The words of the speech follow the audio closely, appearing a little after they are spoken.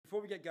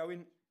before we get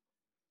going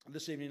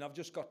this evening, I've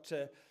just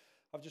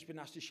been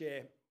asked to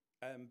share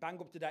bang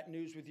up to date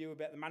news with you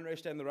about the man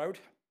race down the road.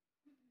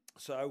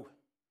 So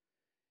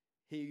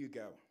here you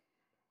go.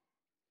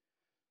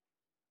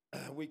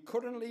 We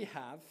currently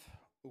have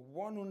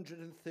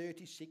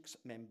 136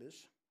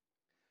 members.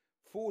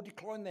 4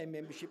 declined their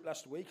membership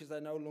last week as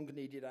they no longer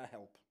needed our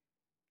help.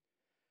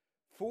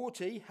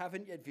 40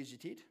 haven't yet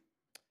visited,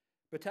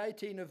 but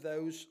 18 of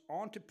those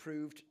aren't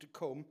approved to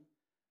come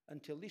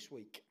until this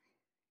week.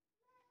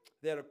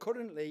 There are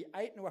currently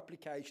 8 new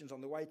applications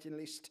on the waiting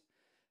list.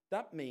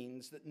 That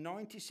means that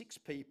 96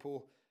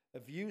 people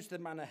have used the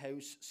Manor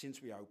House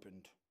since we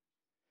opened.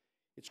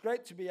 It's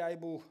great that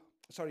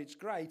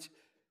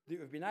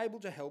we've been able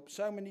to help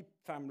so many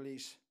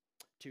families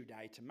to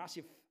date. A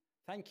massive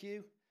thank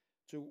you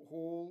to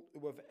all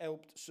who have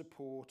helped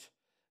support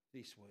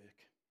this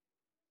work.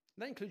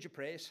 That includes your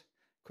prayers,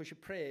 because your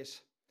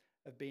prayers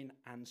have been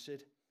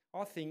answered.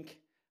 I think,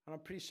 and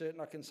I'm pretty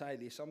certain I can say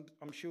this,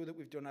 I'm sure that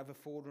we've done over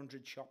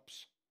 400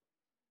 shops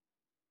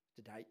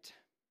to date.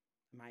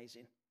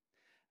 Amazing.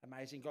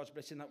 Amazing. God's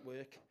blessing that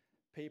work.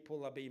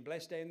 People are being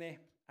blessed down there,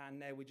 and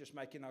now we're just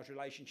making those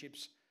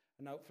relationships,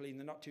 and hopefully in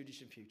the not too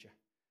distant future,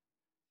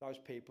 those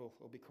people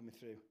will be coming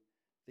through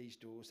these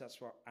doors. That's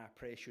what our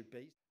prayer should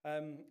be.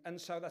 And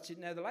so that's it.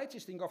 Now, the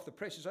latest thing off the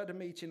press is I had a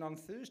meeting on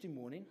Thursday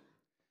morning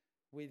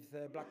with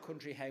Black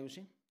Country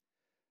Housing.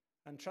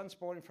 And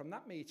transpiring from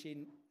that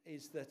meeting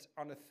is that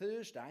on a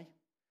Thursday,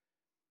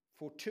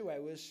 for 2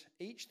 hours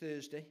each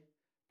Thursday,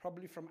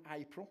 probably from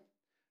April,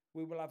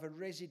 we will have a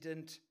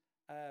resident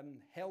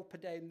helper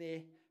down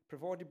there,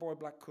 provided by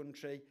Black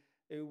Country,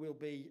 who will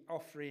be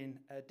offering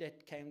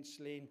debt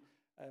counselling,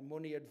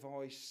 money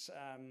advice,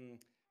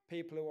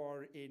 people who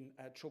are in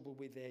trouble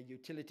with their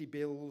utility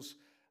bills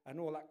and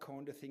all that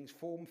kind of things,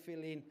 form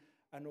filling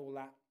and all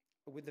that,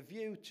 with a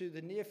view to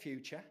the near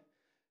future,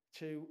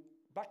 to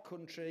Black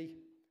Country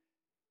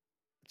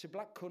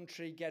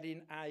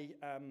getting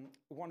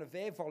one of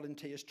their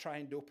volunteers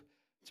trained up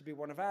to be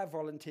one of our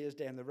volunteers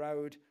down the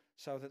road,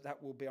 so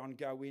that will be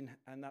ongoing,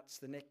 and that's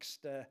the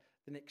next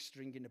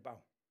string in the bow.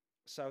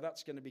 So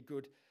that's going to be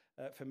good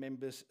for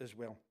members as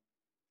well.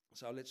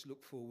 So let's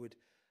look forward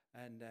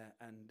and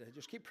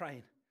just keep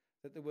praying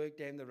that the work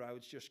down the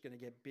road is just going to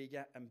get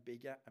bigger and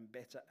bigger and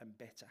better and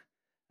better,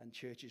 and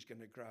church is going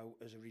to grow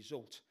as a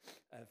result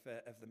of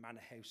the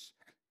Manor House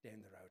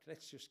down the road.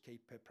 Let's just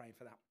keep praying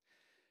for that.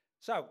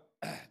 So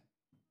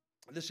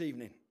this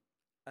evening,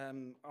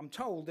 I'm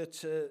told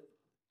that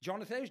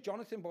Jonathan, how's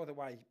Jonathan, by the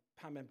way,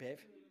 Pam and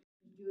Bev?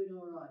 He's doing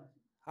all right.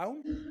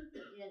 Home?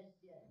 Yes.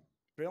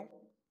 Brilliant.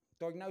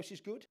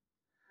 Diagnosis good?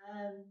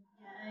 Yeah,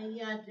 he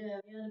had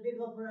a big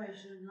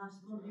operation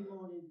last Monday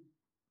morning.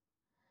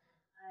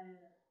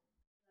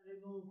 They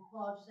removed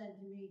 5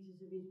 centimetres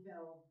of his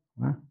bowel.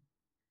 Wow.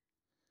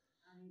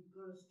 And he's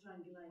got a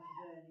strangulated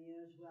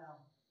hernia as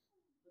well.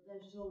 But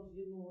they've sorted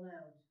him all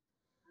out.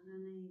 And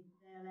then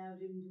they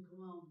allowed him to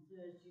come home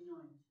Thursday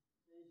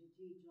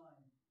tea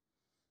time.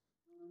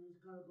 And he's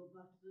got to go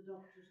back to the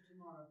doctors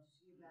tomorrow to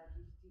see about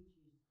his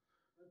stitches.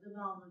 But at the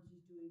moment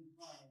he's doing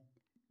fine.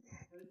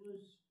 But it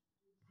was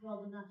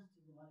rather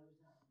nasty while it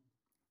was happening.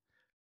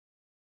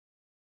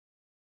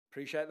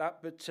 Appreciate that,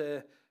 but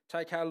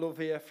take our love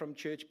here from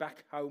church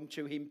back home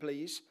to him,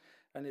 please,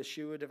 and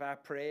assured of our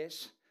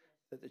prayers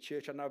that the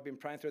church, I know, have been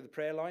praying through the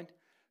prayer line.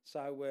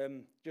 So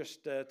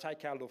just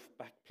take our love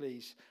back,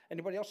 please.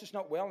 Anybody else that's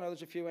not well? I know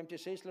there's a few empty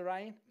seats.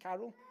 Lorraine,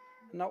 Carol,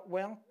 not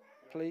well,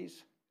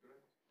 please.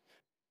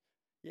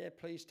 Yeah,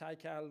 please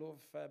take our love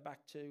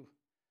back to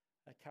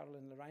Carol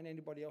and Lorraine.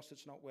 Anybody else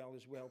that's not well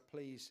as well,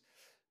 please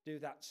do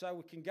that. So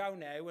we can go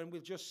now, and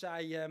we'll just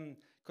say,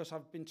 because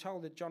I've been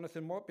told that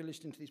Jonathan might be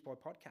listening to this by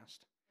podcast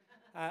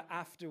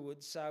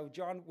afterwards. So,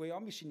 John, we are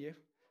missing you.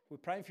 We're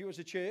praying for you as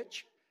a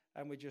church,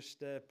 and we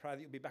just pray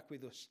that you'll be back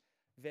with us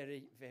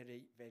very,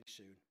 very, very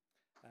soon.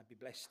 Be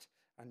blessed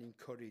and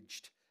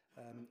encouraged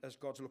as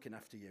God's looking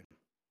after you.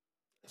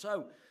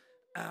 So,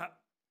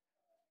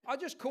 I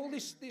just call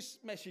this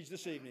message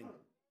this evening,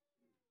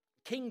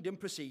 Kingdom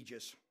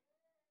Procedures,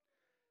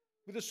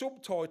 with a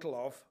subtitle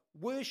of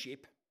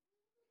Worship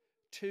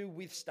to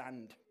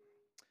Withstand.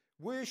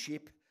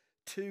 Worship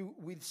to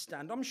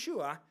withstand. I'm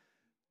sure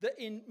that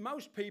in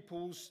most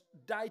people's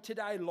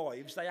day-to-day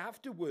lives, they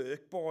have to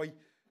work by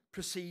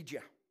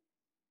procedure.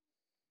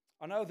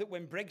 I know that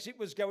when Brexit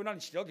was going on,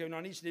 it's still going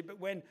on, isn't it? But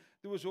when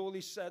there was all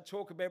this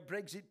talk about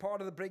Brexit, part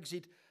of the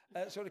Brexit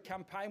sort of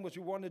campaign was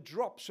we want to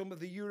drop some of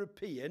the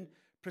European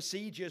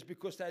procedures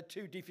because they're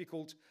too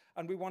difficult,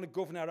 and we want to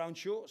govern our own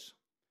shores.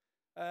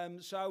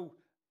 So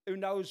who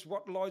knows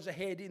what lies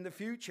ahead in the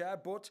future,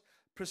 but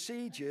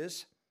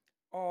procedures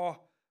are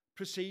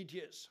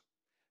procedures.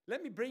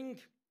 Let me bring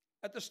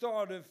at the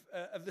start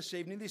of this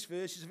evening, this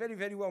verse is a very,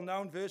 very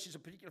well-known verse. It's a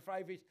particular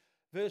favourite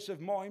verse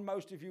of mine.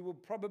 Most of you will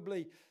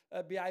probably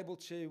be able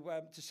to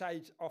say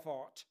it off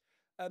heart.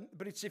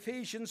 But it's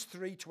Ephesians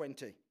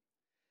 3:20.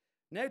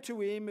 Now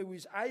to him who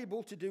is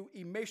able to do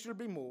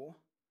immeasurably more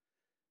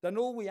than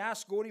all we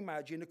ask or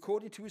imagine,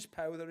 according to his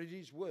power that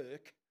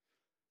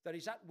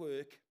is at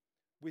work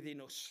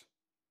within us.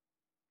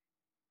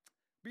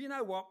 But you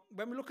know what?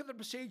 When we look at the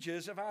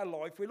procedures of our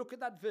life, we look at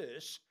that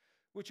verse,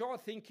 which I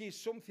think is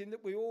something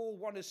that we all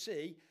want to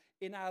see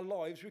in our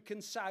lives. We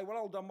can say, well,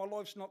 hold on, my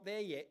life's not there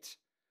yet.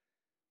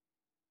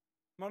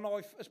 My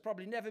life has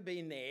probably never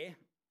been there.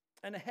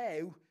 And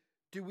how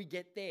do we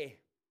get there?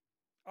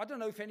 I don't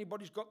know if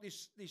anybody's got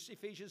this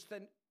Ephesians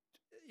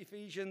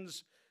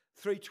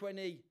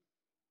 3:20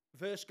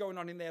 verse going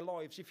on in their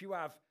lives. If you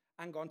have,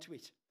 hang on to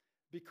it,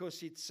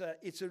 because it's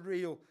a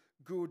real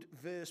good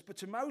verse. But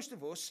to most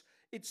of us,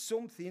 it's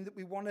something that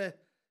we want to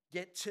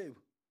get to.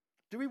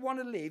 Do we want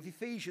to live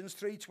Ephesians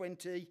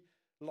 3:20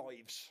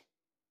 lives?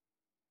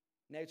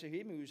 Now to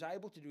him who is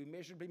able to do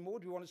immeasurably more,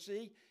 do we want to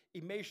see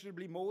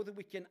immeasurably more than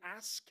we can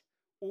ask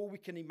or we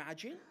can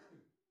imagine?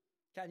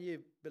 Can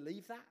you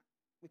believe that?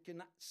 We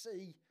can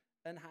see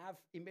and have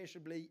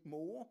immeasurably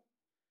more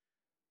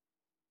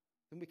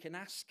than we can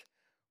ask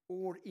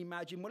or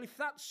imagine. Well, if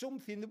that's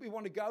something that we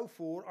want to go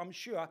for, I'm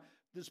sure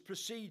there's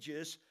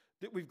procedures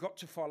that we've got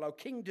to follow,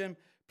 kingdom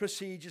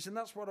procedures, and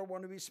that's what I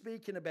want to be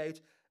speaking about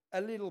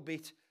a little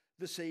bit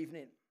this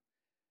evening.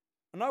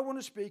 And I want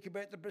to speak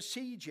about the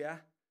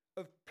procedure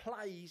of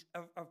praise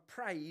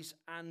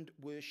and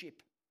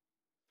worship,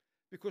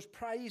 because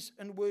praise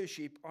and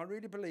worship, I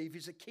really believe,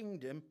 is a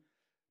kingdom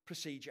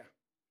procedure.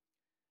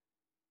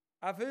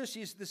 Our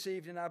verses this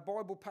evening, our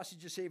Bible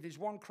passage this evening is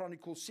 1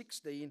 Chronicles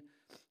 16,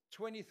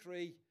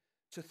 23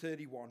 to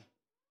 31.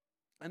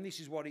 And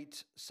this is what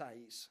it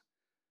says.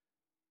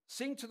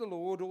 Sing to the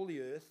Lord, all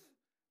the earth.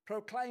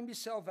 Proclaim his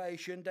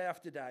salvation day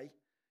after day.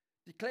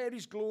 Declare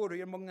his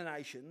glory among the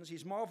nations,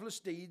 his marvellous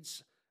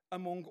deeds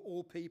among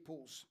all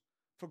peoples.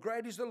 For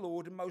great is the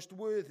Lord and most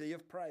worthy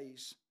of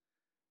praise.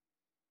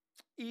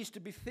 He is to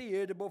be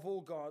feared above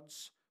all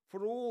gods,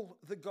 for all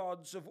the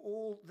gods of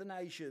all the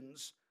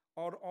nations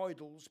are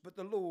idols, but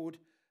the Lord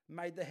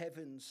made the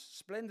heavens.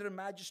 Splendor and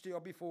majesty are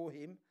before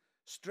him.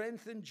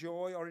 Strength and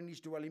joy are in his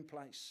dwelling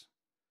place.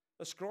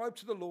 Ascribe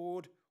to the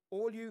Lord,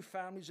 all you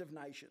families of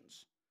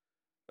nations.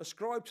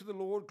 Ascribe to the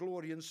Lord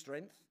glory and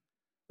strength.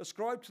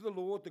 Ascribe to the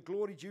Lord the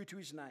glory due to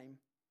his name.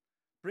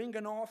 Bring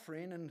an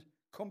offering and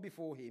come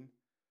before him.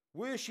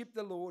 Worship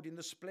the Lord in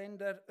the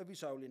splendor of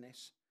his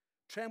holiness.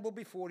 Tremble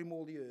before him,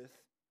 all the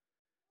earth.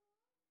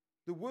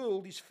 The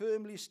world is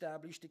firmly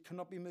established, it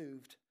cannot be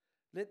moved.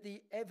 Let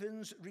the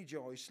heavens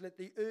rejoice, let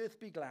the earth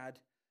be glad.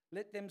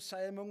 Let them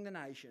say among the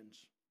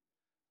nations,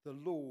 the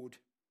Lord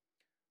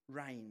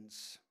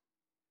reigns.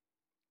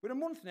 We're a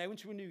month now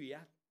into a new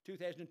year,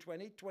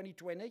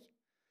 2020.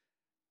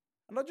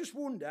 And I just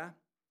wonder,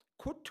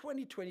 could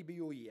 2020 be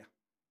your year?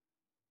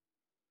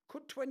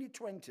 Could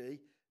 2020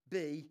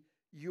 be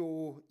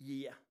your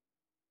year?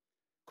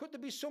 Could there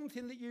be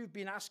something that you've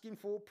been asking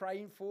for,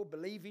 praying for,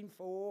 believing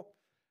for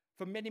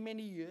many,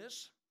 many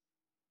years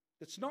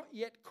that's not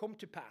yet come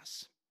to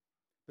pass,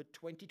 but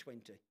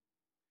 2020?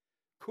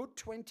 Could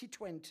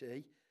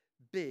 2020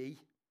 be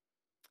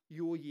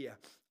your year?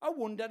 I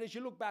wonder, as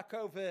you look back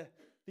over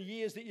the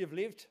years that you've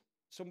lived,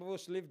 some of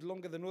us lived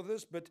longer than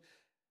others, but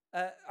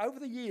over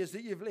the years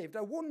that you've lived,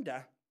 I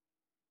wonder,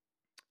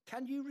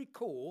 can you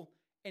recall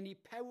any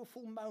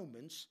powerful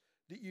moments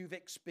that you've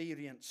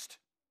experienced?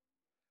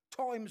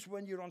 Times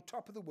when you're on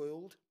top of the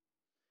world,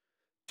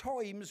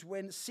 times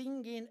when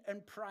singing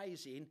and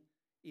praising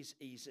is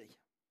easy.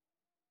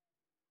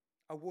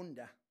 I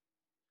wonder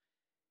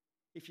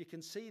if you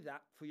can see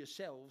that for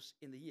yourselves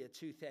in the year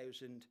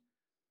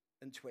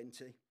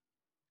 2020.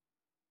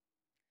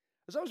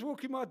 As I was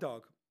walking my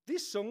dog,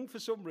 this song for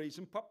some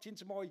reason popped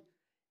into my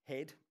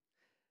head.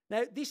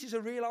 Now, this is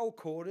a real old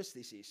chorus,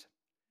 this is.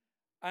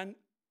 And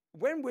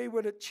when we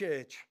were at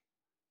church,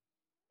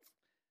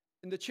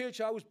 in the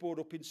church I was brought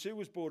up in, Sue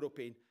was brought up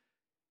in,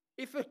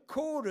 if a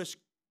chorus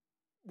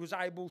was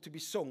able to be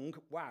sung,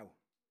 wow,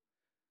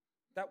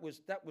 that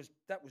was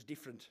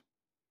different.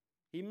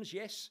 Hymns,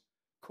 yes.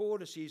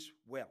 Choruses,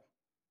 well.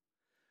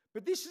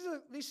 But this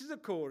is a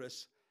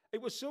chorus.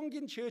 It was sung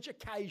in church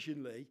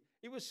occasionally.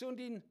 It was sung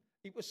in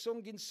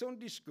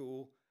Sunday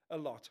school a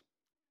lot.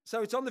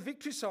 So it's on the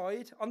victory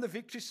side. On the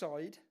victory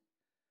side,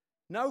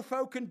 no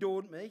foe can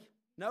daunt me.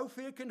 No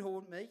fear can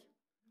haunt me.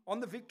 On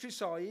the victory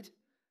side.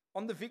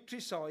 On the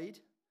victory side,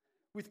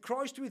 with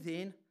Christ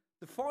within,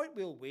 the fight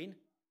will win.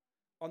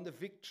 On the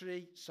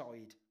victory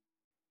side.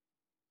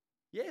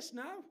 Yes,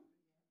 no?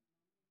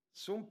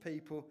 Some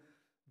people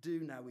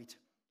do know it.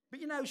 But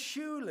you know,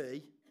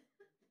 surely,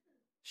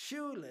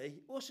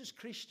 us as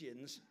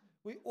Christians,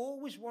 we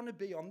always want to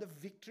be on the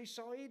victory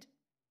side.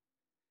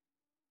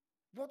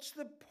 What's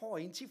the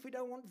point if we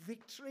don't want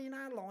victory in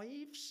our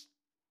lives?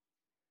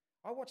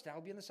 I watched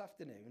Albion this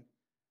afternoon.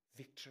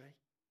 Victory.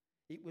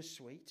 It was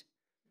sweet.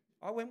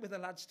 I went with the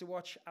lads to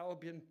watch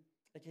Albion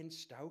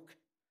against Stoke,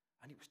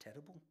 and it was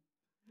terrible.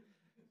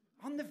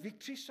 On the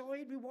victory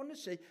side, we want to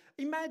see.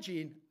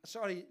 Imagine,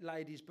 sorry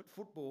ladies, but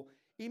football,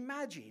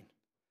 imagine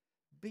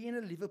being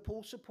a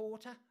Liverpool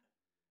supporter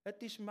at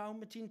this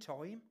moment in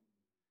time.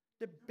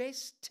 The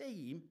best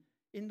team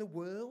in the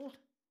world.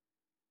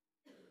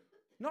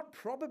 Not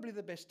probably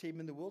the best team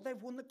in the world.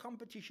 They've won the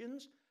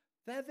competitions,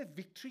 They're the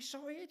victory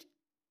side.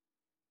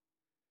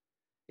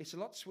 It's a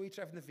lot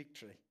sweeter having the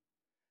victory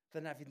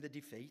than having the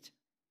defeat.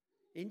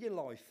 In your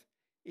life,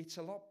 it's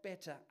a lot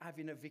better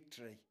having a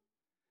victory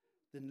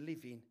than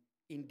living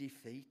in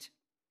defeat.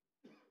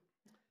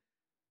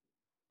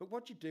 But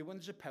what do you do when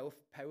there's a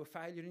power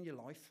failure in your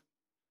life?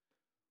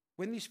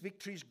 When this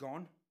victory is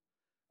gone,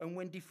 and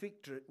when the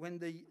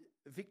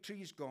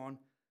victory is gone,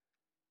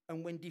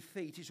 and when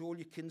defeat is all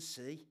you can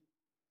see,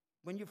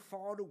 when you're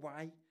far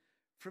away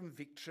from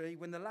victory,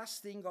 when the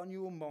last thing on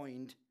your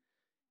mind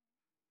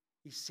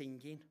is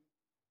singing,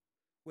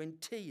 when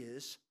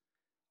tears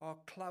are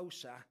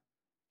closer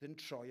than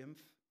triumph.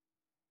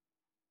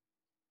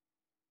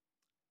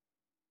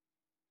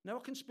 Now, I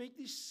can speak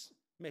this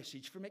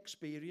message from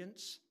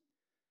experience,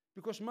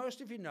 because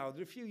most of you know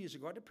that a few years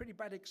ago I had a pretty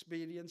bad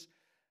experience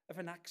of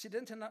an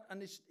accident,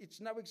 and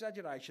it's no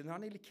exaggeration. I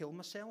nearly killed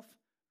myself.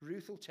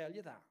 Ruth will tell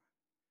you that.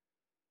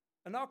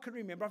 And I can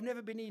remember, I've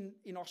never been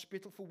in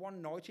hospital for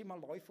one night in my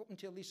life up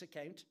until this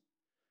account.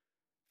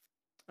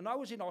 And I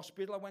was in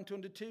hospital. I went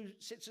under 2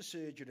 sets of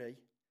surgery.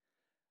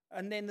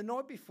 And then the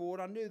night before,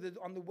 I knew that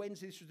on the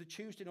Wednesday, this was the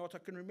Tuesday night, I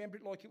can remember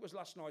it like it was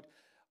last night.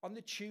 On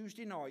the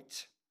Tuesday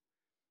night,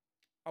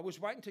 I was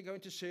waiting to go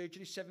into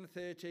surgery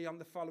 7:30 on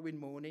the following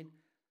morning.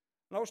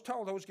 And I was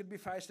told I was going to be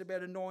faced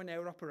about a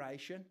 9-hour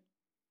operation.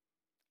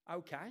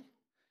 Okay,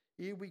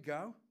 here we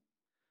go.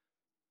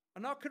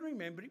 And I can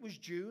remember it was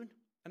June.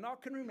 And I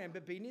can remember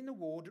being in the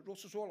ward at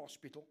Russell's Hall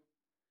Hospital.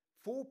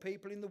 4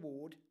 people in the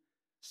ward,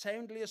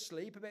 soundly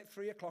asleep about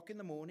 3 o'clock in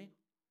the morning.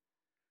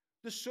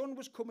 The sun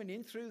was coming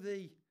in through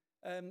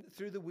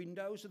the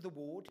windows of the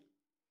ward.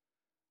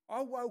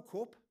 I woke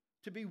up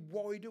to be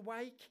wide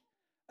awake.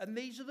 And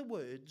these are the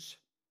words.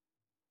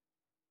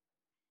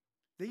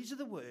 These are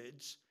the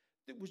words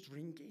that was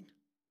ringing.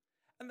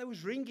 And they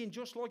was ringing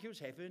just like it was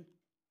heaven.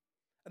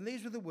 And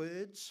these were the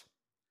words.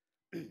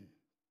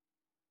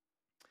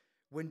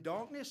 When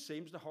darkness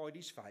seems to hide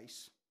his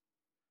face,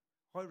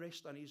 I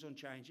rest on his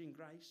unchanging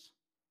grace.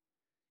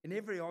 In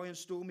every eye and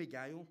stormy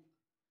gale,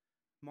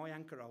 my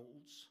anchor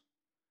holds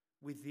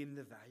within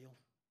the veil.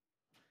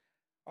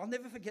 I'll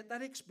never forget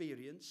that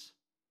experience.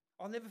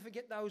 I'll never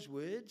forget those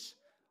words.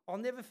 I'll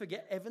never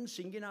forget Evan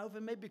singing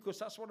over me, because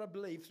that's what I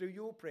believe through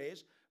your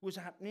prayers was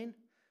happening.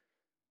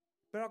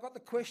 But I got the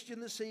question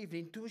this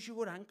evening, does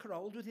your anchor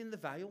hold within the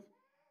veil?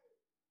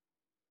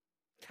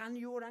 Can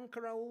your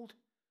anchor hold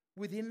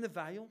within the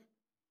veil?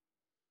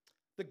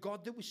 The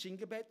God that we sing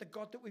about, the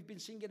God that we've been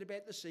singing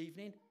about this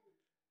evening,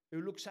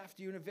 who looks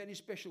after you in a very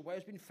special way,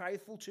 has been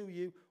faithful to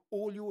you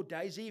all your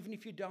days, even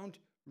if you don't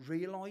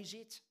realise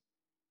it.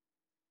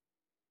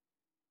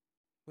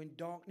 When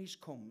darkness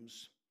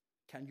comes,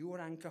 can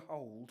your anchor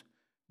hold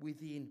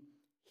within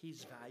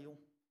his veil?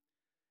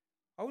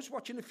 I was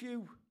watching a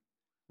few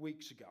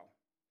weeks ago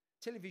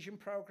a television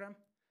programme.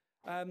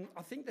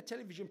 I think the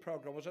television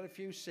programme was on a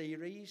few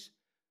series,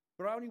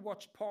 but I only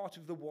watched part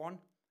of the one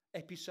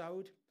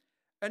episode.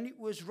 And it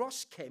was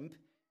Ross Kemp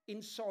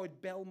inside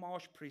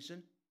Belmarsh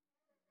Prison.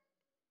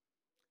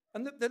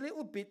 And the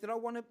little bit that I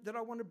want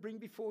to bring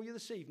before you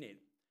this evening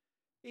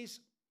is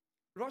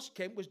Ross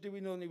Kemp was he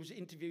was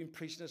interviewing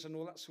prisoners and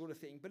all that sort of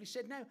thing. But he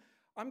said, now,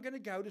 I'm going to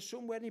go to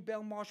somewhere in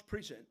Belmarsh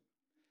Prison.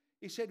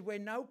 He said, where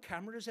no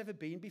camera has ever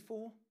been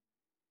before.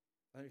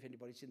 I don't know if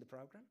anybody's seen the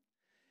programme.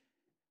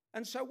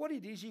 And so what he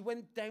did is he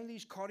went down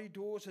these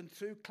corridors and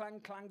through clang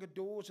of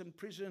doors, and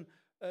prison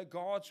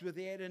guards were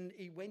there, and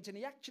he went and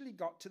he actually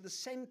got to the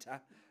centre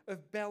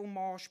of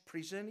Belmarsh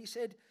Prison. He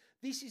said,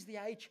 this is the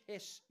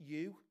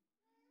HSU,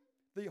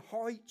 the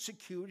High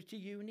Security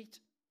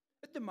Unit.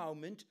 At the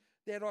moment,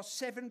 there are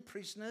 7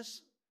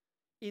 prisoners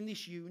in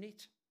this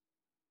unit,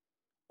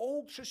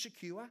 ultra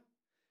secure.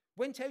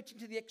 Went out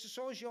into the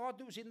exercise yard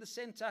that was in the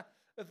centre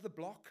of the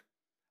block,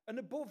 and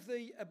above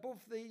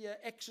the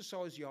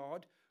exercise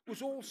yard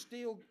was all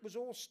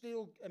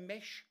steel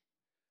mesh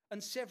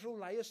and several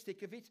layers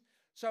thick of it.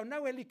 So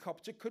no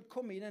helicopter could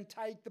come in and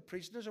take the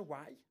prisoners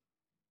away.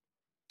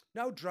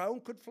 No drone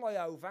could fly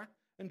over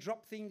and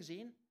drop things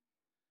in.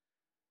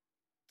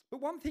 But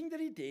one thing that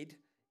he did,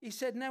 he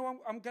said, now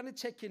I'm going to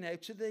take you now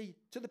to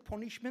the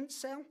punishment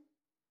cell.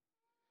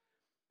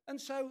 And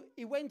so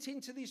he went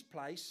into this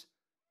place,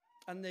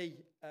 and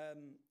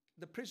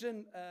the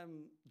prison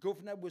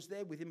governor was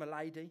there with him, a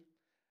lady,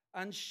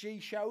 and she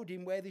showed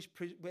him where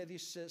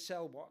this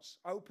cell was.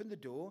 Opened the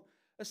door,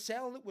 a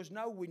cell that was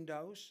no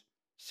windows,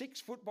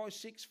 6 foot by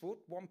 6 foot,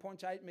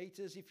 1.8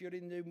 metres if you're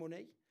in new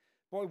money,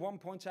 by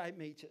 1.8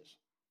 metres.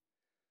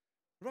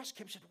 Ross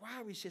Kemp said,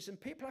 wow, he says, and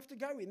people have to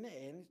go in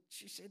there. And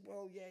she said,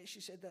 well, yeah,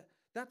 she said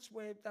that's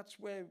where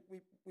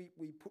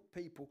we put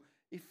people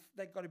if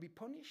they've got to be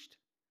punished.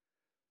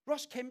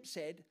 Ross Kemp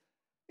said,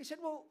 he said,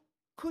 well,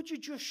 could you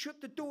just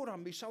shut the door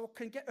on me so I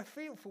can get a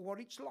feel for what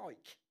it's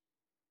like?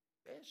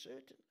 Yeah,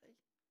 certainly.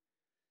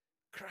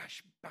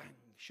 Crash, bang,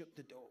 shut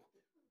the door.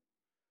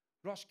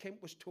 Ross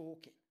Kemp was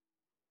talking.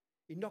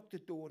 He knocked the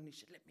door and he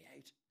said, let me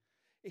out.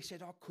 He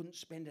said, I couldn't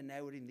spend an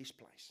hour in this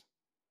place.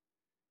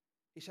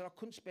 He said, I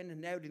couldn't spend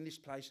an hour in this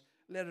place,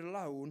 let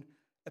alone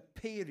a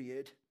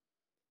period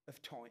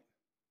of time.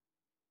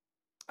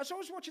 As I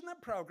was watching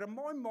that program,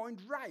 my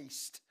mind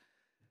raced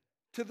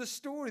to the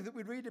story that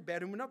we read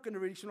about, and we're not going to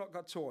read it, so we've not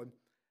got time.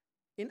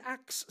 In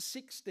Acts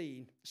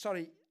 16,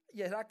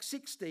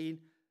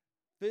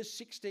 verse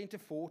 16 to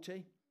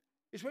 40,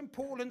 is when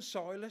Paul and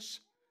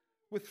Silas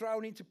were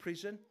thrown into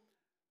prison.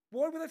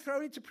 Why were they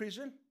thrown into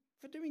prison?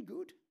 For doing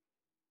good.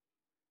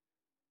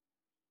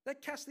 They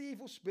cast the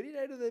evil spirit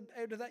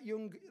out of that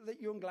young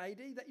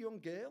lady, that young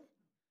girl.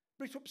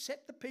 But it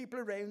upset the people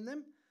around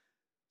them.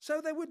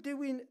 So they were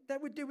doing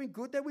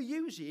good. They were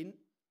using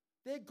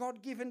their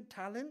God-given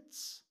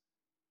talents.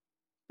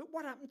 But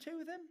what happened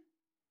to them?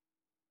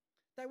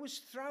 They was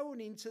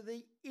thrown into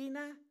the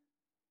inner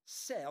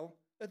cell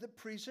of the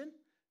prison.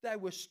 They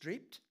were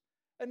stripped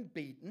and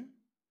beaten,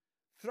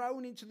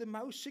 thrown into the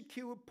most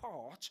secure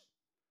part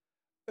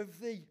of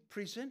the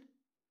prison.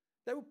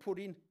 They were put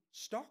in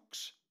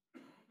stocks.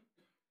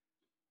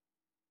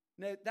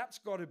 Now, that's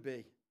got to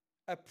be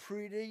a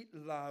pretty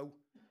low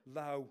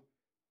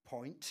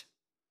point.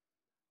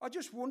 I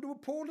just wonder, were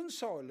Paul and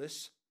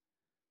Silas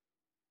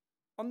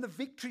on the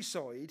victory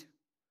side,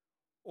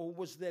 or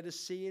was there a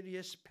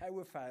serious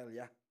power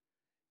failure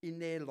in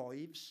their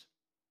lives?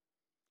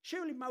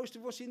 Surely most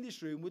of us in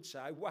this room would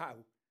say, wow,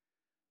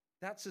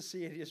 that's a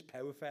serious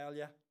power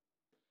failure.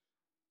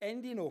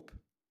 Ending up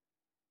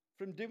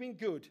from doing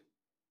good,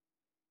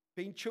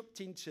 being chucked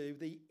into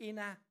the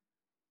inner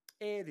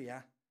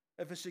area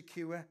of a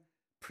secure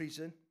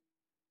prison.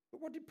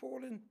 But what did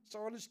Paul and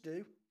Silas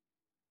do?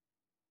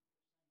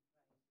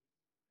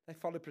 They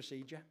followed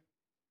procedure.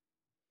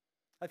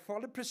 They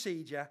followed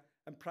procedure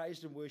and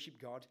praised and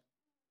worshipped God.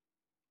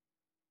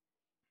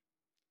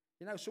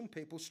 You know, some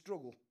people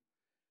struggle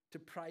to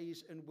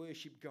praise and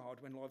worship God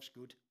when life's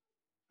good.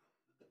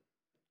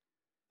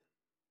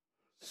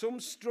 Some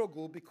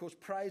struggle because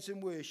praise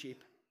and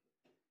worship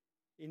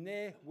in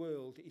their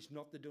world is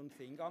not the done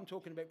thing. I'm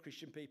talking about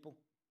Christian people.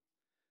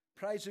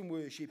 Praise and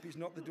worship is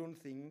not the done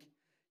thing.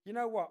 You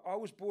know what? I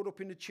was brought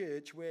up in a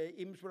church where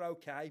hymns were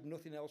okay,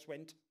 nothing else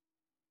went.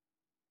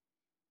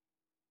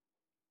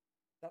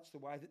 That's the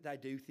way that they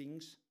do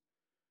things.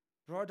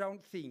 But I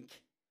don't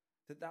think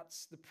that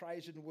that's the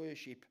praise and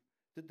worship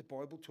that the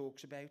Bible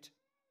talks about.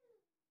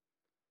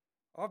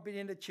 I've been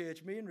in a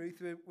church, me and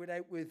Ruth were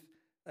out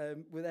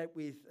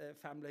with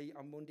family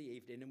on Monday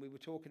evening, and we were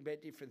talking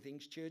about different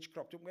things. Church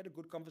cropped up. We had a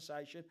good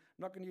conversation.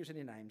 I'm not going to use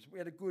any names. We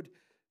had a good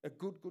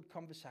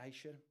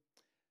conversation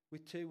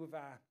with two of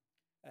our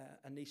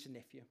a niece and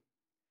nephew.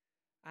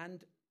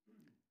 And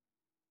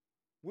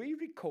we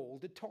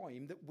recalled a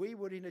time that we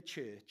were in a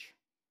church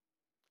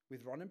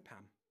with Ron and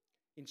Pam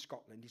in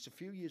Scotland. It's a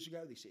few years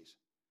ago, this is.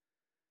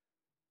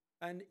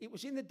 And it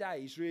was in the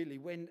days, really,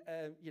 when,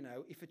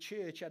 if a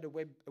church had a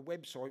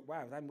website,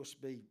 wow, they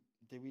must be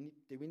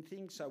doing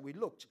things. So we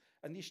looked,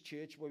 and this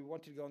church where we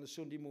wanted to go on the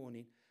Sunday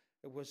morning,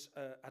 it was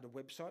had a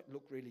website,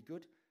 looked really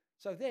good.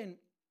 So then,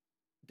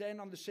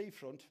 down on the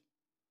seafront,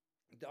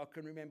 I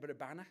can remember a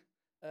banner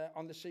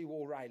on the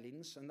seawall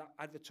railings, and that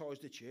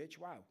advertised the church.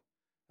 Wow,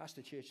 that's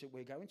the church that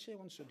we're going to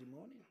on Sunday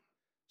morning.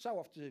 So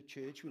after the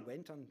church, we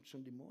went on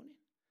Sunday morning.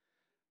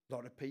 A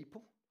lot of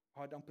people.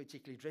 I don't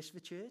particularly dress for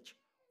church.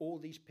 All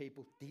these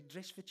people did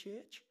dress for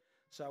church.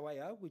 So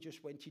we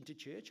just went into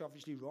church.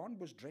 Obviously, Ron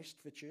was dressed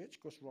for church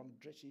because Ron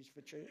dresses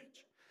for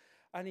church.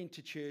 And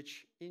into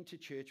church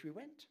we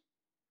went.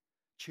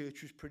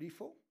 Church was pretty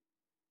full.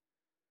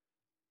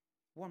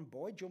 One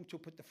boy jumped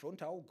up at the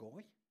front, old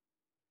guy,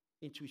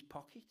 into his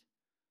pocket,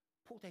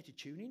 pulled out a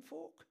tuning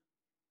fork.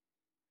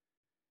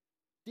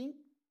 Ding,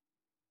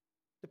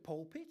 the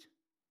pulpit.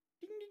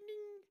 Ding, ding,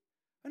 ding.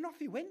 And off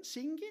he went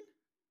singing.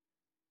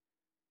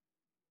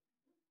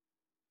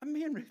 And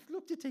me and Ruth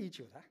looked at each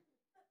other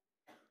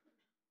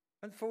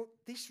and thought,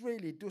 this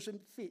really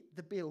doesn't fit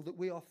the bill that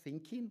we are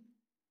thinking.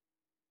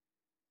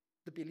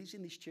 The bill is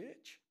in this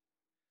church.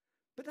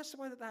 But that's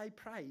the way that they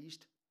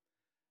praised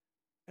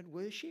and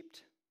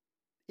worshipped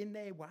in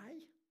their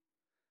way.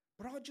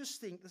 But I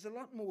just think there's a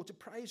lot more to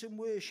praise and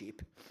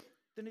worship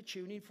than a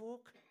tuning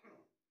fork.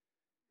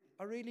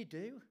 I really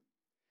do.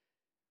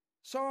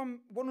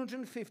 Psalm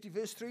 150,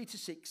 verse 3 to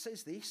 6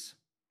 says this.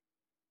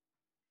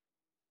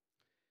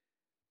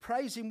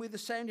 Praise him with the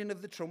sounding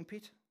of the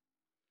trumpet.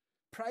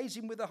 Praise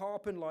him with the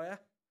harp and lyre.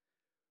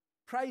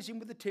 Praise him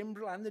with the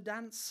timbrel and the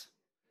dance.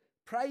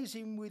 Praise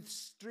him with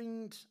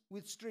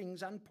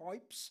strings and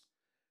pipes.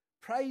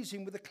 Praise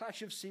him with the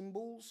clash of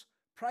cymbals.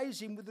 Praise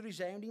him with the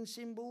resounding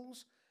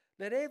cymbals.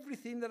 Let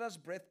everything that has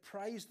breath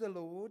praise the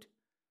Lord.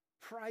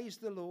 Praise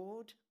the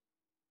Lord.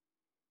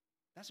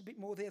 That's a bit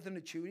more there than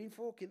a tuning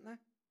fork, isn't there?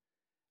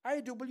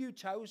 A.W.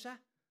 Tozer.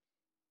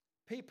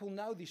 People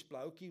know this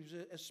bloke. He was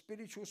a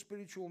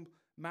spiritual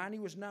man. He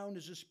was known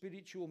as a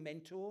spiritual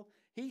mentor.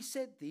 He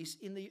said this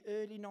in the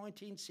early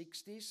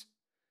 1960s.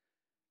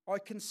 I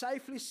can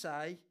safely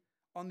say,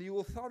 on the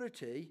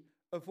authority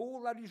of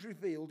all that is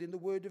revealed in the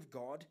Word of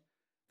God,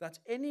 that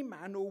any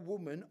man or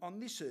woman on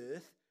this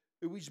earth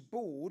who is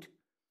bored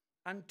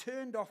and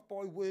turned off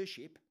by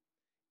worship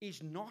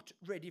is not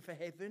ready for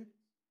heaven.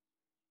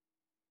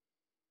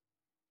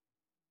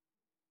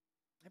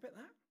 How about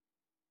that?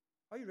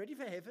 Are you ready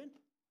for heaven?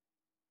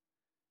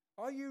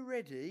 Are you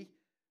ready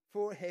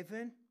for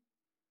heaven?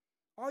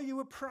 Are you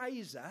a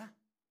praiser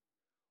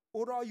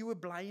or are you a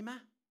blamer?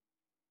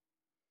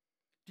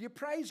 Do you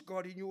praise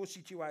God in your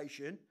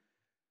situation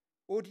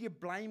or do you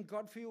blame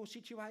God for your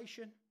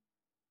situation?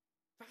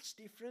 Vast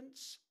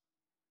difference.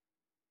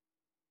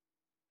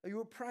 Are you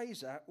a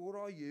praiser or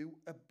are you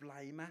a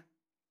blamer?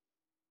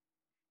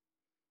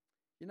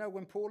 You know,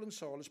 when Paul and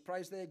Silas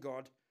praised their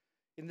God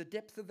in the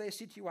depth of their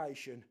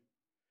situation,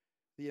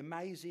 the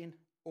amazing,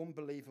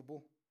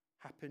 unbelievable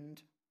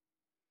happened.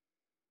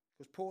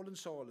 Because Paul and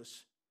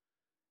Silas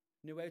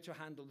knew how to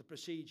handle the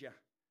procedure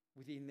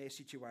within their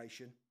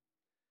situation.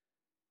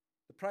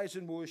 The praise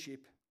and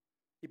worship,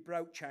 it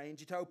broke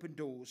chains, it opened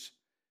doors,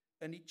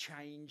 and it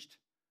changed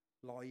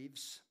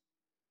lives.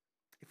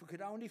 If we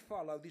could only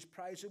follow this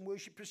praise and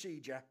worship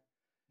procedure,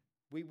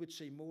 we would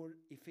see more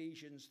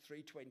Ephesians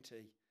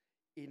 3:20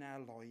 in our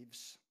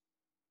lives.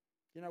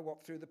 You know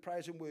what? Through the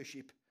praise and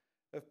worship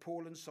of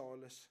Paul and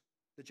Silas,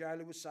 the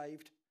jailer was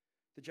saved,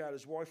 the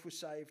jailer's wife was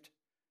saved,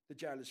 the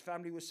jailer's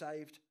family was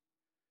saved,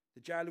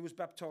 the jailer was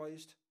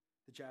baptized,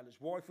 the jailer's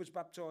wife was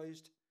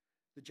baptized,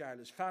 the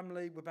jailer's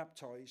family were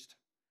baptized.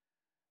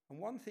 And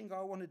one thing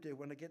I want to do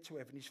when I get to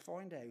heaven is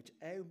find out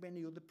how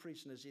many other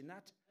prisoners in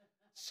that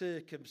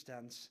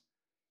circumstance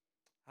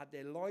had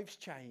their lives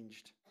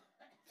changed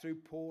through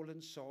Paul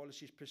and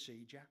Silas's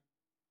procedure.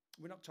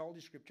 We're not told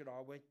in Scripture,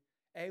 are we?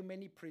 How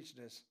many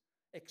prisoners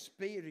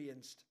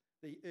experienced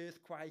the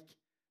earthquake,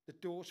 the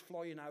doors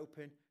flying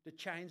open, the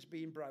chains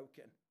being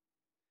broken?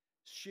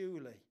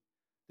 Surely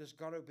there's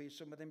got to be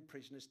some of them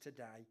prisoners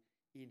today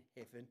in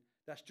heaven.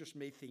 That's just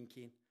me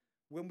thinking.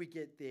 When we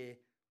get there,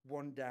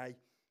 one day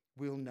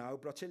we'll know.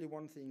 But I'll tell you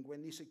one thing,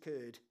 when this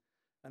occurred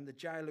and the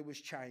jailer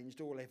was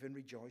changed, all heaven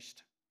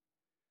rejoiced.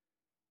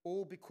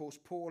 All because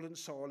Paul and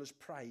Silas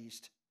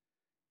praised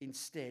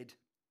instead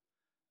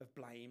of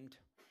blamed.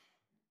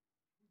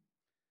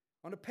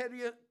 On a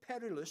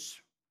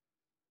perilous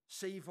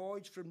sea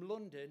voyage from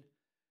London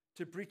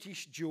to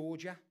British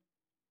Georgia,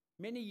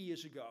 many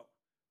years ago,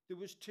 there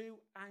was 2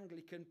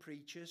 Anglican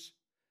preachers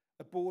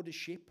aboard a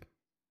ship.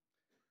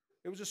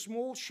 It was a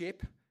small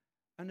ship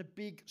and a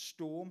big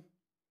storm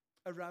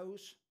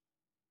arose.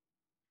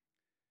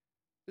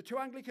 The 2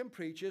 Anglican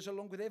preachers,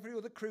 along with every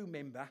other crew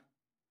member,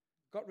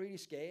 got really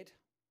scared.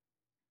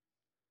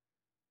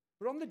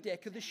 But on the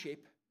deck of the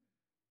ship,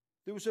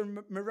 there was a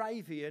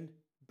Moravian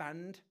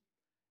band.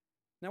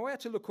 Now, I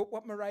had to look up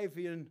what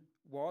Moravian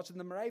was, and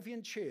the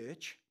Moravian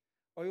church,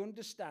 I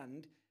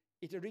understand,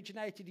 it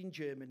originated in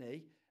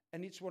Germany,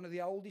 and it's one of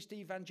the oldest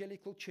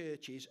evangelical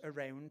churches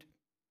around.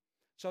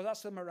 So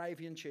that's the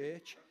Moravian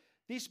church.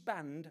 This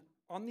band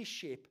on this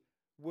ship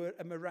were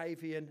a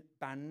Moravian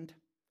band.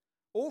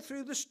 All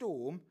through the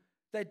storm,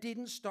 they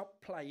didn't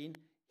stop playing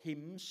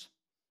hymns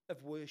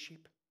of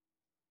worship.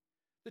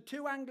 The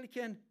 2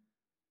 Anglican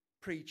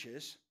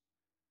preachers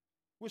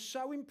were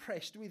so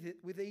impressed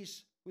with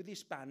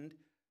this band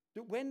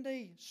that when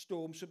the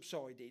storm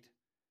subsided,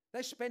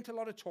 they spent a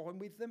lot of time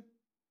with them.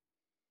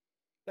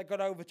 They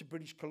got over to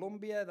British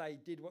Columbia, they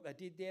did what they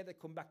did there, they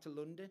come back to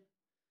London.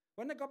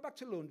 When they got back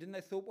to London,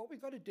 they thought, what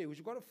we've got to do is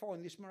we've got to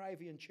find this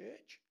Moravian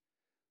church.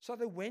 So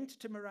they went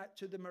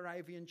to the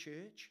Moravian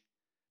church.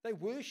 They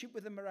worshipped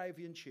with the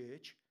Moravian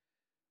church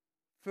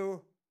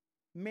for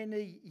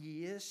many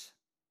years.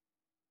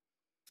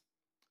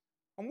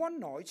 And one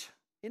night,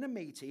 in a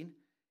meeting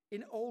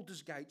in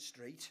Aldersgate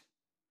Street,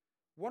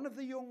 one of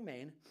the young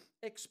men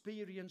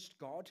experienced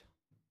God.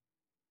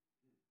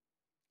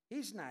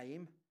 His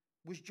name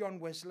was John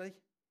Wesley,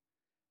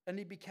 and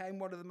he became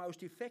one of the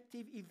most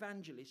effective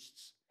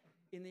evangelists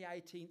in the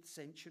 18th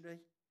century.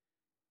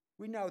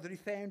 We know that he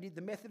founded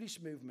the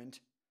Methodist movement,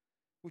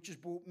 which has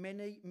brought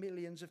many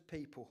millions of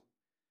people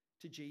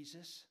to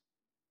Jesus.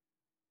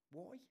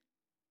 Why?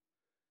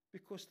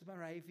 Because the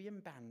Moravian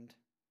band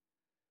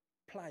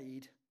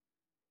played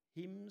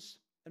hymns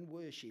and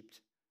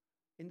worshipped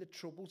in the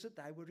troubles that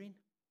they were in.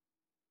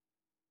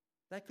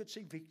 They could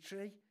see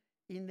victory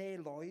in their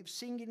lives.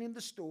 Singing in the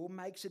storm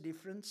makes a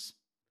difference.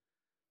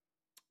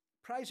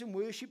 Praise and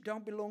worship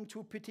don't belong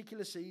to a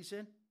particular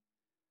season.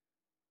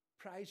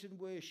 Praise and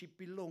worship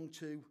belong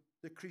to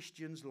the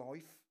Christian's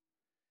life.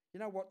 You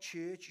know what?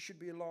 Church should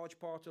be a large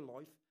part of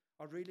life.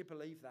 I really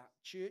believe that.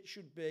 Church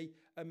should be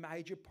a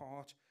major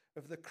part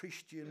of the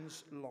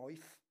Christian's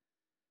life.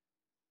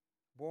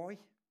 Why?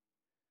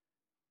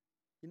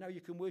 You know,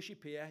 you can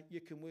worship here, you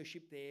can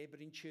worship there,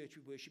 but in church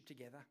we worship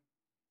together.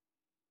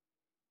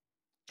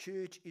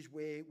 Church is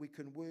where we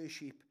can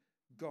worship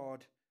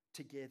God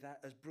together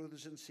as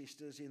brothers and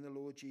sisters in the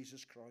Lord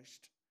Jesus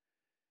Christ.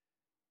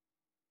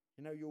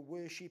 You know, your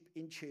worship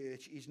in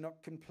church is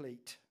not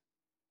complete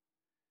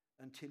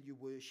until you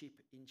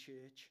worship in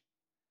church.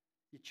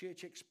 Your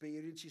church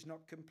experience is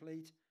not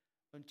complete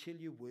until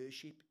you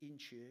worship in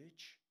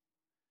church.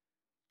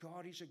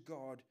 God is a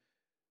God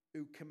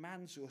who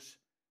commands us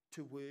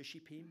to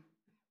worship him.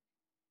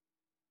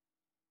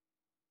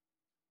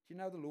 Do you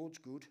know the Lord's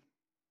good?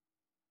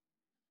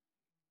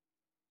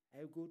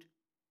 How good?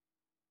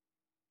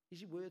 Is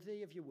he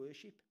worthy of your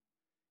worship?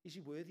 Is he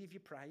worthy of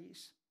your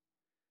praise?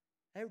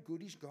 How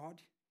good is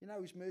God? You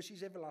know, his mercy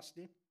is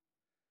everlasting.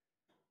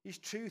 His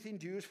truth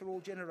endures for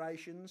all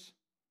generations.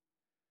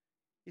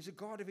 He's a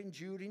God of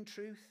enduring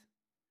truth.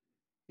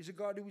 He's a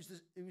God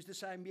who is the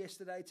same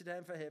yesterday, today,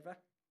 and forever.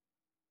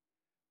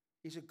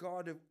 He's a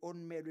God of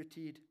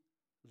unmerited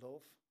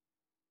love.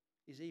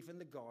 He's even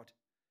the God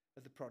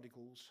of the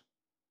prodigals.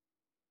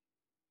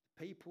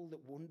 The people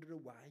that wander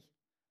away,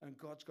 and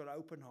God's got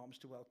open arms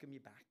to welcome you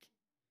back.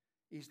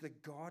 He's the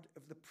God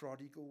of the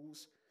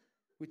prodigals.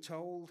 We're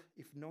told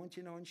if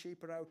 99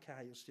 sheep are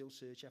okay, he'll still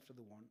search after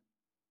the one.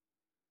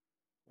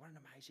 What an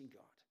amazing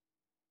God.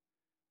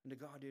 And a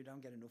God who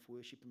don't get enough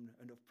worship and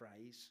enough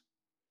praise.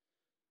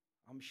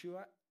 I'm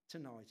sure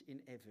tonight in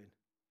heaven,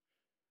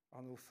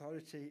 on the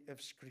authority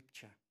of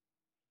Scripture,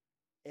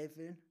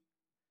 heaven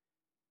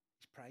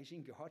is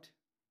praising God.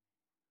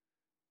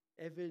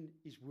 Heaven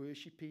is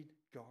worshipping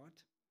God.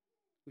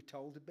 We're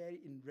told about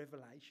it in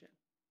Revelation.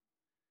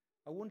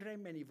 I wonder how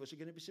many of us are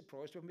going to be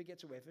surprised when we get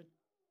to heaven.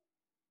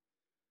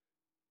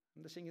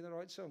 And they're singing the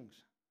right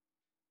songs.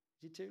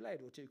 Is it too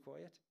loud or too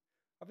quiet?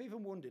 I've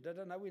even wondered, I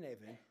don't know in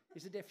heaven,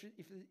 is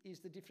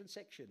the different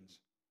sections?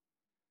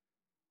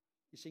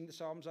 You sing the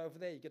Psalms over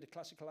there, you get a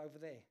classical over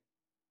there.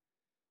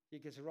 You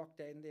get a rock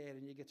down there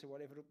and you get to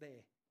whatever up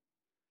there.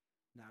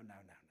 No.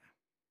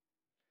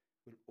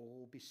 We'll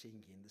all be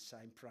singing the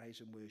same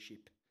praise and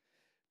worship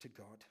to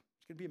God.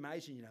 It's going to be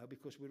amazing, you know,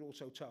 because we're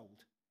also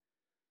told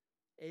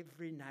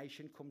every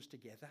nation comes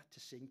together to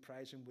sing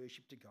praise and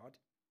worship to God.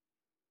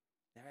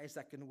 Now, is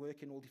that going to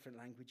work in all different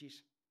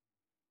languages?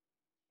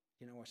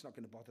 You know, it's not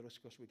going to bother us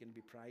because we're going to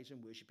be praising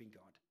and worshipping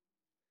God.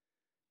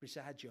 But it's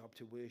our job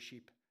to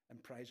worship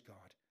and praise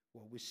God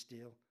while we're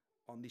still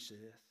on this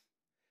earth.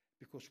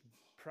 Because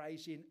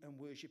praising and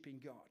worshipping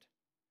God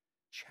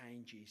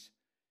changes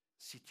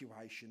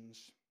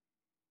situations.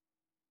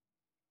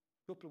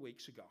 A couple of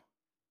weeks ago,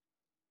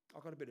 I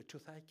got a bit of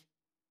toothache.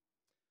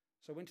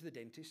 So I went to the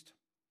dentist.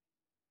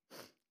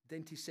 The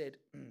dentist said,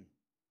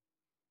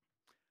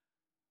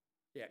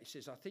 yeah, he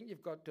says, I think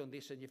you've done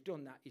this and you've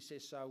done that. He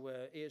says, so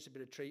here's a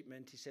bit of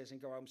treatment. He says,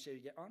 and go home and see how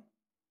you get on.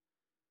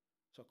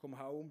 So I come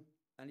home,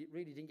 and it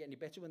really didn't get any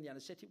better when the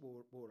anaesthetic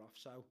wore off.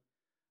 So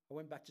I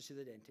went back to see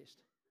the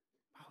dentist.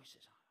 Oh, he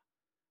says,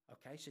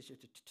 okay. He says, you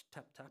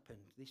have to tap, and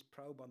this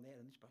probe on there,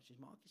 and this probe. He says,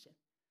 Mark,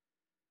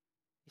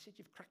 he said,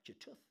 you've cracked your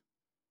tooth.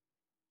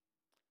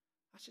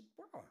 I said,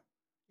 what?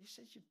 He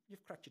says,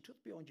 you've cracked your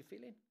tooth behind your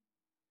filling.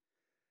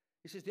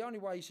 He says, the only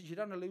way, he says, you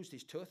don't want to lose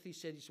this tooth. He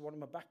said, it's one of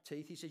my back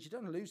teeth. He says, you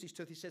don't want to lose this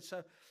tooth. He said,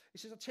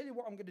 I'll tell you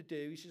what I'm going to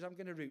do. He says, I'm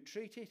going to root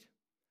treat it.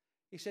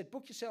 He said,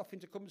 book yourself in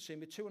to come and see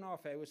me 2.5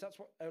 hours. That's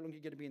how long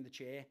you're going to be in the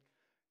chair.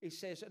 He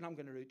says, and I'm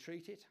going to root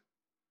treat it.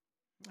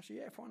 I said,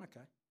 yeah, fine,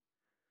 okay.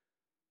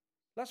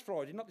 Last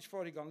Friday, not this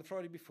Friday gone, the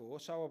Friday before,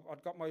 so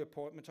I'd got my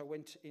appointment. I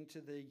went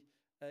into the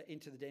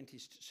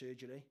dentist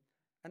surgery,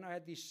 and I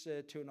had this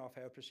 2.5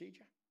 hour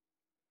procedure.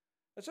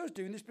 As I was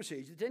doing this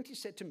procedure, the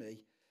dentist said to me,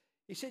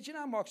 he said, you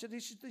know, Mark, so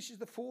this is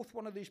the fourth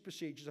one of these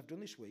procedures I've done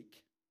this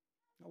week.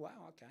 Oh,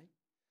 wow, okay.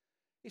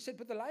 He said,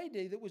 but the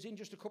lady that was in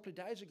just a couple of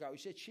days ago, he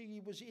said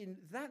she was in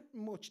that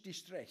much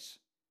distress.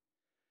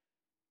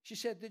 She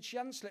said that she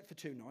hadn't slept for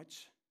 2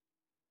 nights.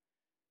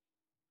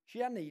 She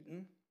hadn't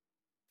eaten.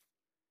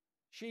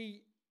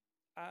 She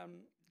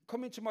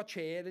come into my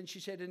chair and she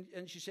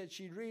said,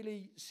 she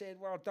really said,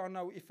 well, I don't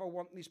know if I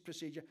want this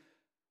procedure.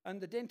 And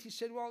the dentist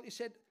said, well, he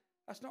said,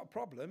 that's not a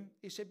problem.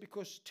 He said,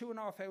 because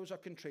 2.5 hours I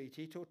can treat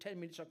it, or 10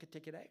 minutes I can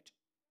take it out.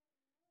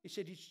 He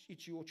said,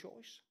 it's your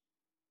choice.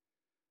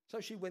 So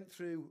she went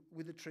through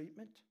with the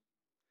treatment.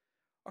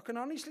 I can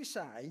honestly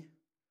say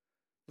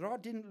that I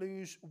didn't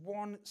lose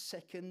 1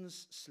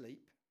 second's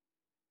sleep.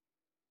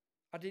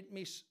 I didn't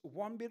miss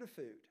one bit of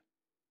food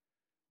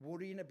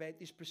worrying about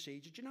this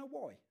procedure. Do you know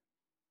why?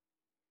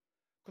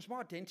 Because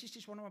my dentist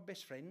is one of my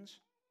best friends.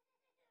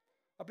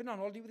 I've been on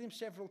holiday with him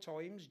several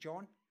times,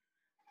 John.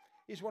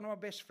 He's one of my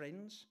best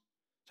friends.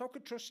 So I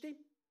could trust him.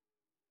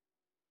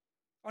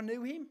 I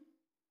knew him.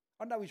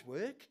 I know his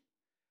work.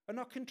 And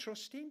I can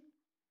trust him.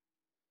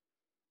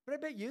 But I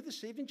bet you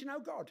this evening, do you know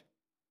God?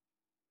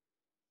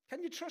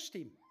 Can you trust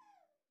him?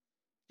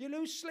 Do you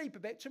lose sleep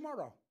about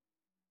tomorrow?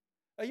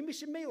 Are you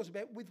missing meals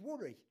with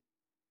worry?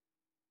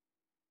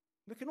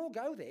 We can all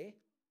go there.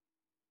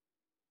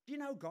 Do you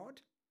know God?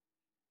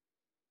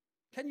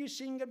 Can you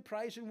sing and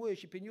praise and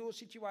worship in your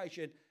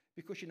situation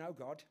because you know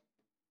God?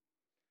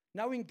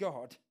 Knowing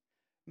God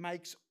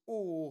makes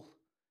all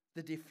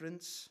the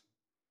difference.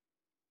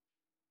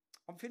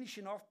 I'm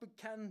finishing off, but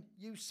can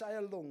you say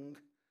along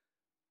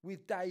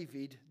with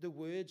David the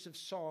words of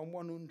Psalm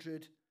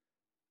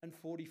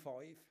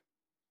 145?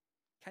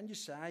 Can you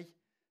say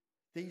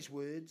these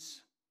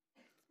words?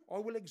 I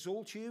will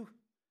exalt you,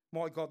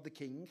 my God the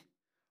King.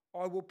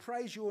 I will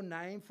praise your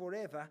name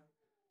forever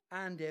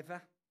and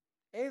ever.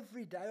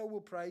 Every day I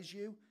will praise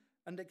you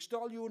and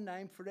extol your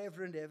name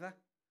forever and ever.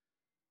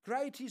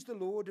 Great is the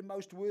Lord and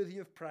most worthy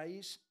of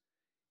praise.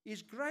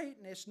 His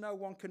greatness no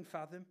one can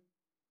fathom.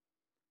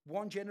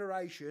 One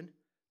generation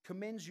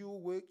commends your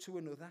work to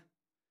another.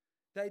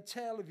 They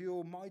tell of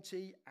your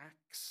mighty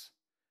acts.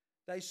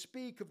 They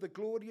speak of the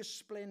glorious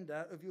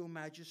splendour of your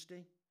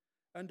majesty,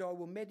 and I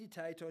will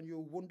meditate on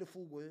your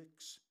wonderful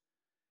works.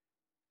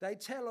 They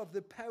tell of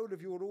the power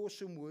of your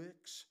awesome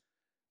works,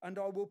 and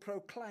I will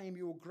proclaim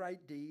your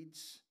great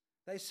deeds.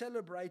 They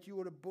celebrate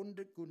your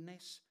abundant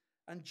goodness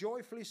and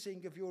joyfully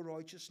sing of your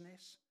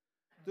righteousness.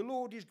 The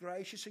Lord is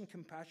gracious and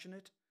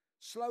compassionate,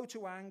 slow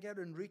to anger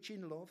and rich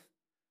in love.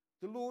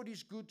 The Lord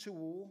is good to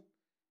all.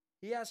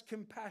 He has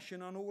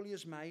compassion on all he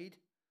has made.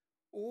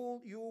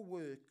 All your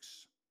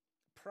works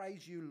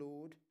praise you,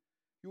 Lord.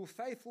 Your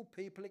faithful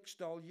people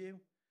extol you.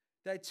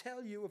 They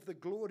tell you of the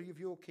glory of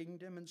your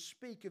kingdom and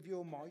speak of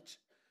your might,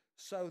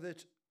 so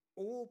that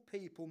all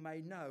people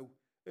may know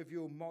of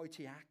your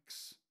mighty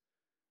acts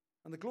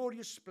and the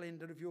glorious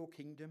splendour of your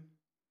kingdom.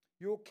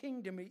 Your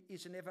kingdom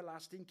is an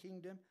everlasting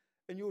kingdom,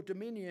 and your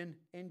dominion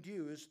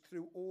endures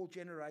through all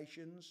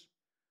generations.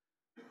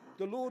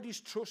 The Lord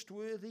is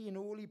trustworthy in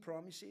all he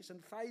promises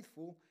and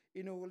faithful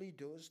in all he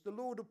does. The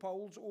Lord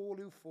upholds all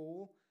who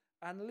fall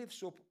and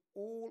lifts up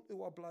all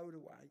who are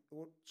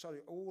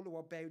all who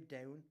are bowed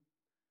down.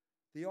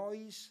 The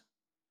eyes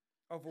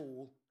of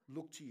all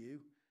look to you,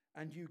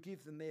 and you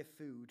give them their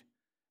food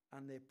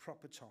and their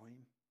proper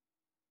time.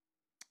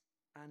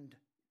 And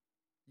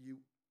you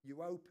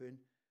open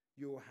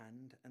your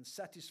hand and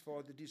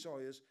satisfy the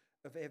desires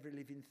of every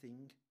living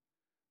thing.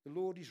 The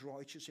Lord is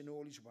righteous in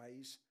all his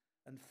ways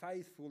and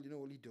faithful in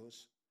all he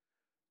does.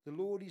 The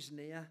Lord is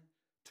near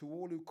to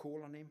all who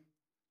call on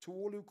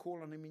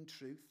him, in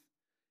truth.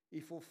 He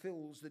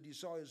fulfills the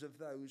desires of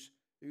those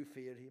who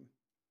fear him.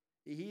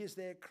 He hears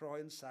their cry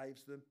and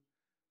saves them.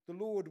 The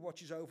Lord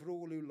watches over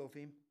all who love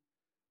him,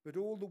 but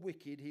all the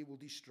wicked he will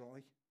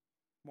destroy.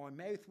 My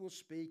mouth will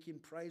speak in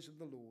praise of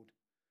the Lord.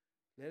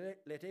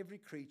 Let every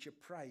creature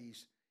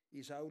praise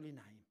his holy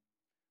name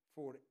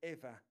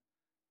forever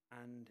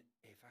and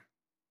ever.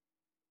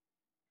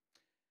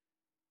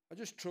 I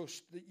just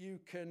trust that you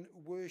can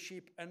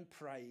worship and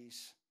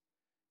praise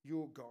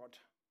your God.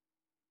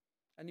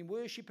 And in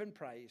worship and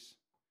praise,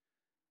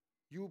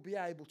 you'll be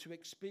able to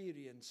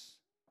experience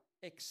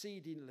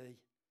exceedingly,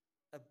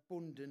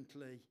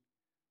 abundantly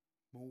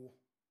more.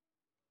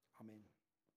 Amen.